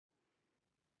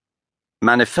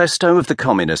Manifesto of the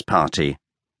Communist Party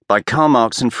by Karl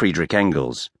Marx and Friedrich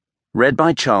Engels. Read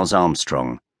by Charles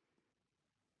Armstrong.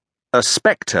 A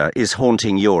spectre is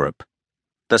haunting Europe.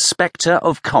 The spectre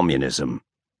of communism.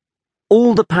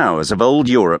 All the powers of old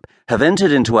Europe have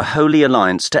entered into a holy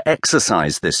alliance to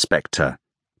exorcise this spectre.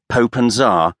 Pope and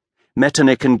Tsar,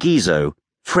 Metternich and Guizot,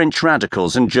 French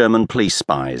radicals and German police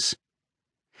spies.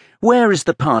 Where is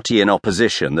the party in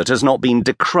opposition that has not been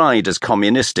decried as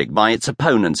communistic by its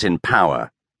opponents in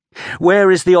power? Where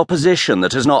is the opposition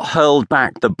that has not hurled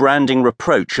back the branding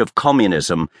reproach of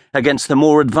communism against the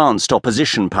more advanced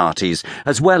opposition parties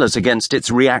as well as against its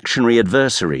reactionary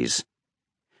adversaries?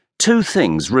 Two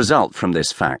things result from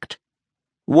this fact.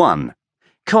 1.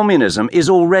 Communism is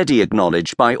already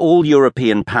acknowledged by all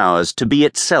European powers to be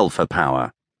itself a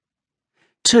power.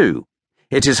 2.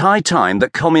 It is high time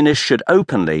that communists should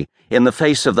openly, in the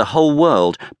face of the whole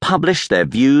world, publish their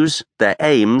views, their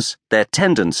aims, their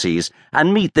tendencies,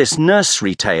 and meet this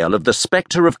nursery tale of the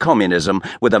spectre of communism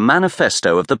with a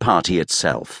manifesto of the party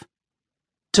itself.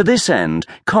 To this end,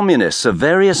 communists of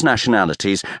various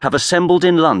nationalities have assembled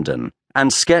in London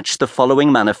and sketched the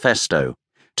following manifesto,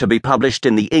 to be published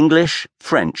in the English,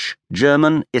 French,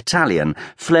 German, Italian,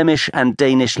 Flemish, and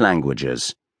Danish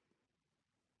languages.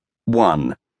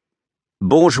 1.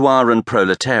 Bourgeois and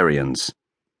proletarians.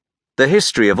 The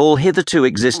history of all hitherto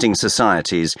existing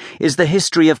societies is the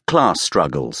history of class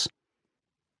struggles.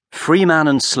 Freeman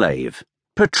and slave,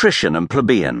 patrician and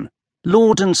plebeian,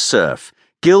 lord and serf,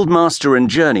 guildmaster and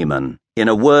journeyman, in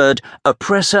a word,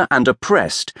 oppressor and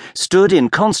oppressed, stood in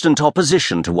constant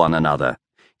opposition to one another,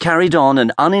 carried on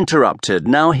an uninterrupted,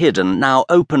 now hidden, now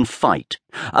open fight,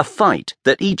 a fight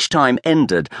that each time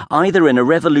ended either in a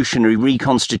revolutionary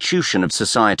reconstitution of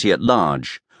society at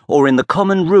large, or in the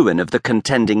common ruin of the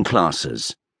contending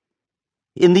classes.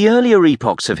 In the earlier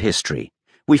epochs of history,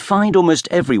 we find almost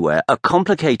everywhere a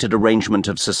complicated arrangement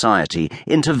of society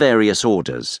into various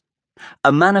orders,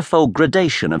 a manifold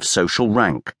gradation of social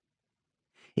rank.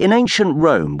 In ancient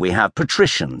Rome we have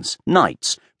patricians,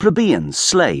 knights, plebeians,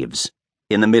 slaves.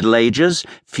 In the Middle Ages,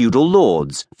 feudal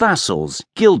lords, vassals,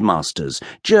 guildmasters,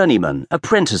 journeymen,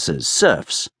 apprentices,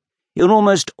 serfs. In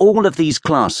almost all of these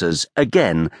classes,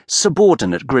 again,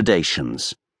 subordinate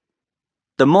gradations.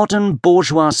 The modern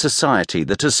bourgeois society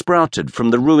that has sprouted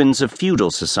from the ruins of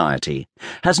feudal society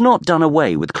has not done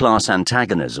away with class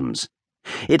antagonisms.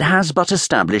 It has but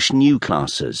established new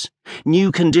classes,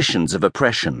 new conditions of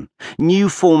oppression, new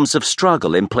forms of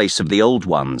struggle in place of the old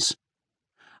ones.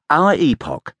 Our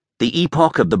epoch, the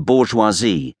epoch of the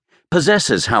bourgeoisie,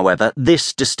 possesses, however,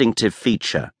 this distinctive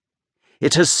feature.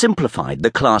 It has simplified the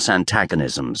class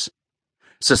antagonisms.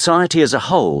 Society as a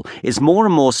whole is more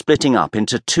and more splitting up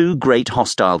into two great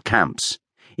hostile camps,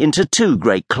 into two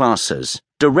great classes,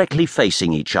 directly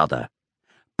facing each other: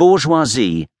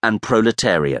 bourgeoisie and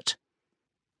proletariat.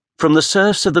 From the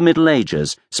serfs of the Middle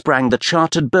Ages sprang the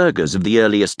chartered burghers of the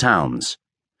earliest towns.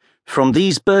 From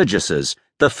these burgesses,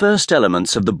 the first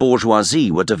elements of the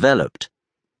bourgeoisie were developed.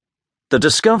 The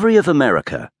discovery of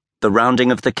America, the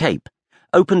rounding of the Cape,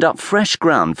 opened up fresh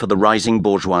ground for the rising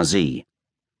bourgeoisie.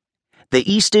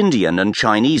 The East Indian and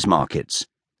Chinese markets,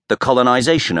 the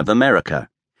colonization of America,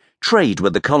 trade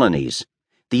with the colonies,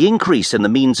 the increase in the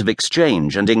means of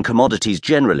exchange and in commodities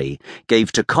generally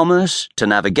gave to commerce, to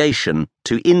navigation,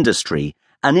 to industry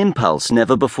an impulse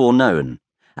never before known,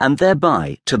 and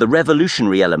thereby to the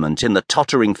revolutionary element in the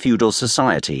tottering feudal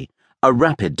society, a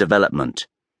rapid development.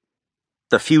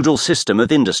 The feudal system of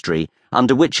industry,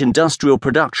 under which industrial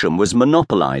production was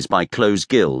monopolized by closed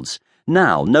guilds,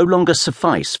 now no longer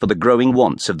suffice for the growing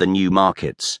wants of the new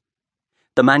markets.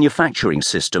 The manufacturing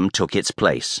system took its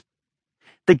place.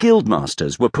 The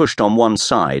guildmasters were pushed on one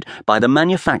side by the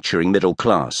manufacturing middle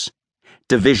class.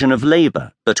 Division of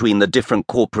labor between the different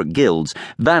corporate guilds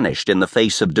vanished in the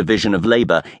face of division of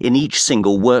labor in each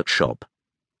single workshop.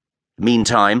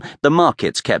 Meantime, the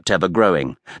markets kept ever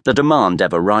growing, the demand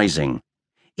ever rising.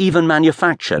 Even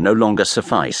manufacture no longer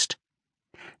sufficed.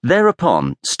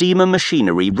 Thereupon, steam and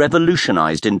machinery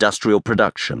revolutionized industrial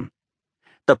production.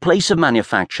 The place of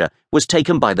manufacture was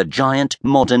taken by the giant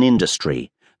modern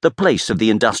industry, the place of the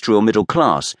industrial middle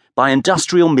class by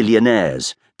industrial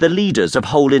millionaires, the leaders of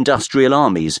whole industrial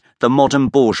armies, the modern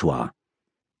bourgeois.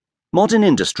 Modern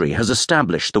industry has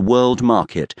established the world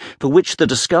market for which the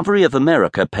discovery of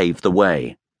America paved the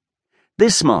way.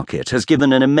 This market has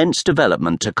given an immense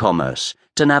development to commerce,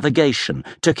 to navigation,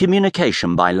 to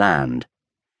communication by land.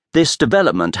 This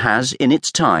development has, in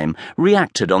its time,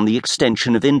 reacted on the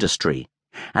extension of industry,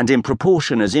 and in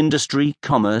proportion as industry,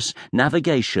 commerce,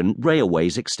 navigation,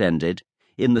 railways extended,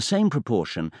 in the same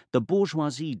proportion the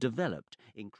bourgeoisie developed